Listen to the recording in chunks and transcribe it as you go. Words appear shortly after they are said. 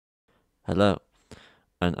Hello,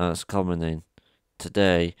 and as commenting,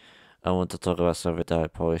 today I want to talk about something that I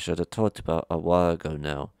probably should have talked about a while ago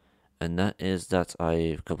now, and that is that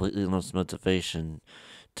I completely lost motivation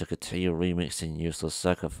to continue remixing Useless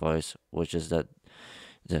Sacrifice, which is that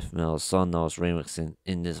death metal song I was remixing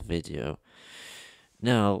in this video.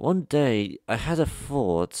 Now, one day I had a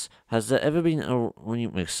thought: has there ever been a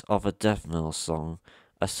remix of a death metal song?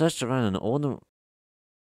 I searched around and all the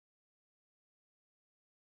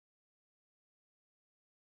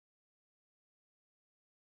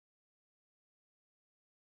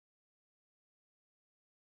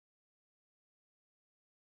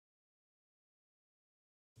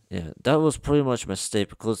Yeah, that was pretty much a mistake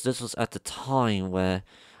because this was at the time where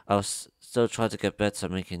I was still trying to get better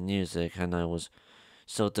at making music and I was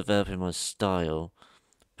still developing my style.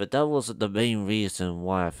 But that wasn't the main reason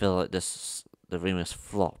why I feel like the remix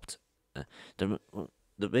flopped. Uh, The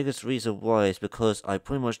the biggest reason why is because I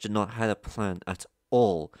pretty much did not have a plan at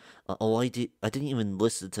all. I didn't even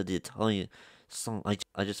listen to the entire song.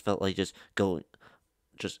 I just felt like just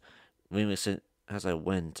remixing as I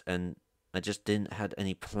went, and I just didn't had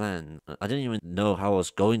any plan. I didn't even know how I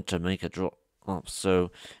was going to make a drop up.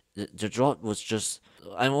 So the drop was just,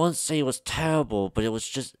 I won't say it was terrible, but it was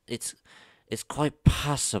just it's quite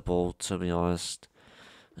passable, to be honest.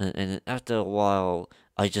 And after a while,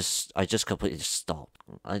 I just completely stopped.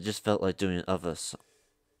 I just felt like doing other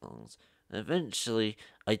songs. And eventually,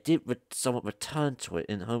 I did somewhat return to it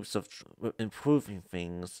in hopes of improving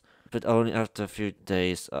things, but only after a few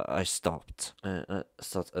days I stopped. And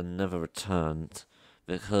never returned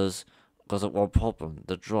because of one problem,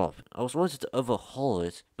 the drop. I was wanting to overhaul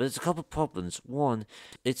it, but there's a couple problems. One,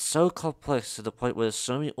 it's so complex to the point where there's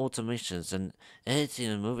so many automations and editing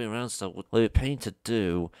and moving around stuff would be a pain to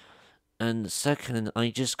do. And second,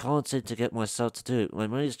 I just can't seem to get myself to do it. My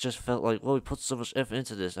brain's just felt like, well, we put so much effort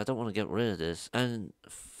into this, I don't want to get rid of this. And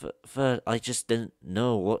third, I just didn't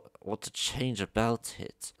know what to change about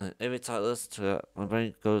it. And every time I listen to it, my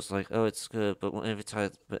brain goes like, oh, it's good, but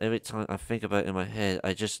every time I think about it in my head,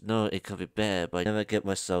 I just know it could be better, but I never get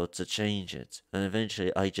myself to change it. And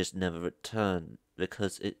eventually, I just never return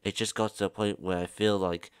because it just got to a point where I feel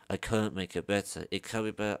like I couldn't make it better. It could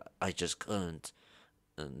be better, I just couldn't.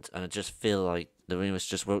 And I just feel like the remix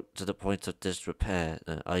just wrote to the point of disrepair.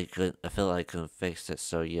 I feel like I couldn't fix it,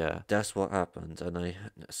 so yeah, that's what happened, and I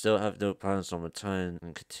still have no plans on returning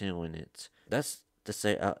and continuing it. That's to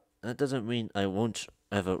say, that doesn't mean I won't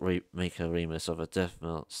ever make a remix of a death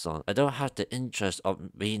metal song. I don't have the interest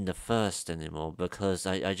of being the first anymore because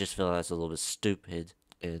I just feel that's a little bit stupid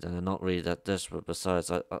it, and I'm not really that desperate.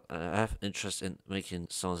 Besides, I have interest in making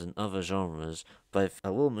songs in other genres, but if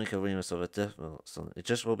I will make a remix of a death metal song, it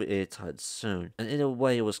just will be airtight soon. And in a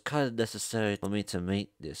way, it was kind of necessary for me to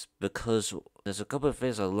make this because there's a couple of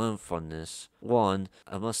things I learned from this. One,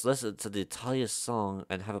 I must listen to the entire song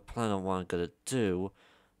and have a plan on what I'm gonna do.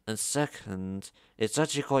 And second, it's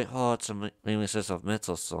actually quite hard to make remixes of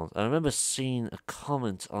metal songs. I remember seeing a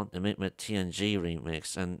comment on the Micmet TNG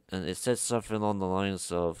remix, and it said something along the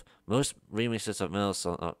lines of most remixes of metal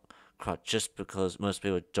songs are crap just because most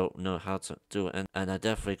people don't know how to do it, and I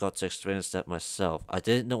definitely got to experience that myself. I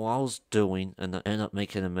didn't know what I was doing, and I ended up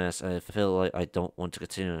making a mess, and I feel like I don't want to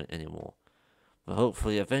continue it anymore. But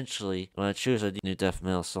hopefully, eventually, when I choose a new death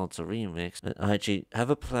metal song to remix, I actually have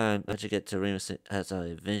a plan to get to remix it as I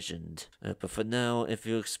envisioned. But for now, if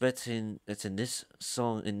you're expecting it in this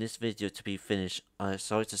song, in this video to be finished, I'm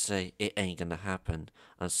sorry to say, it ain't gonna happen.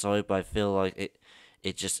 I'm sorry, but I feel like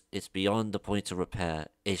it's beyond the point of repair.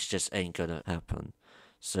 It just ain't gonna happen.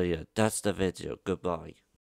 So yeah, that's the video. Goodbye.